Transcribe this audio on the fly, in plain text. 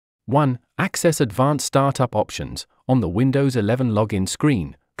1. Access advanced startup options. On the Windows 11 login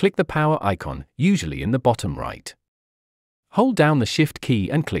screen, click the power icon, usually in the bottom right. Hold down the Shift key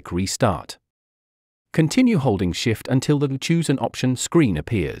and click Restart. Continue holding Shift until the Choose an Option screen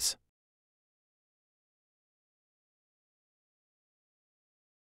appears.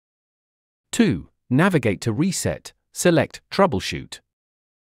 2. Navigate to Reset. Select Troubleshoot.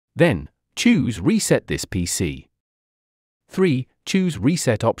 Then, choose Reset this PC. 3. Choose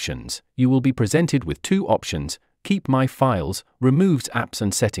Reset Options. You will be presented with two options: Keep My Files, removes apps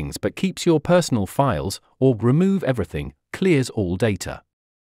and settings but keeps your personal files, or Remove Everything, clears all data.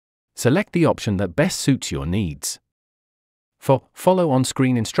 Select the option that best suits your needs. For follow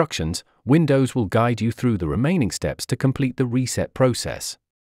on-screen instructions, Windows will guide you through the remaining steps to complete the reset process.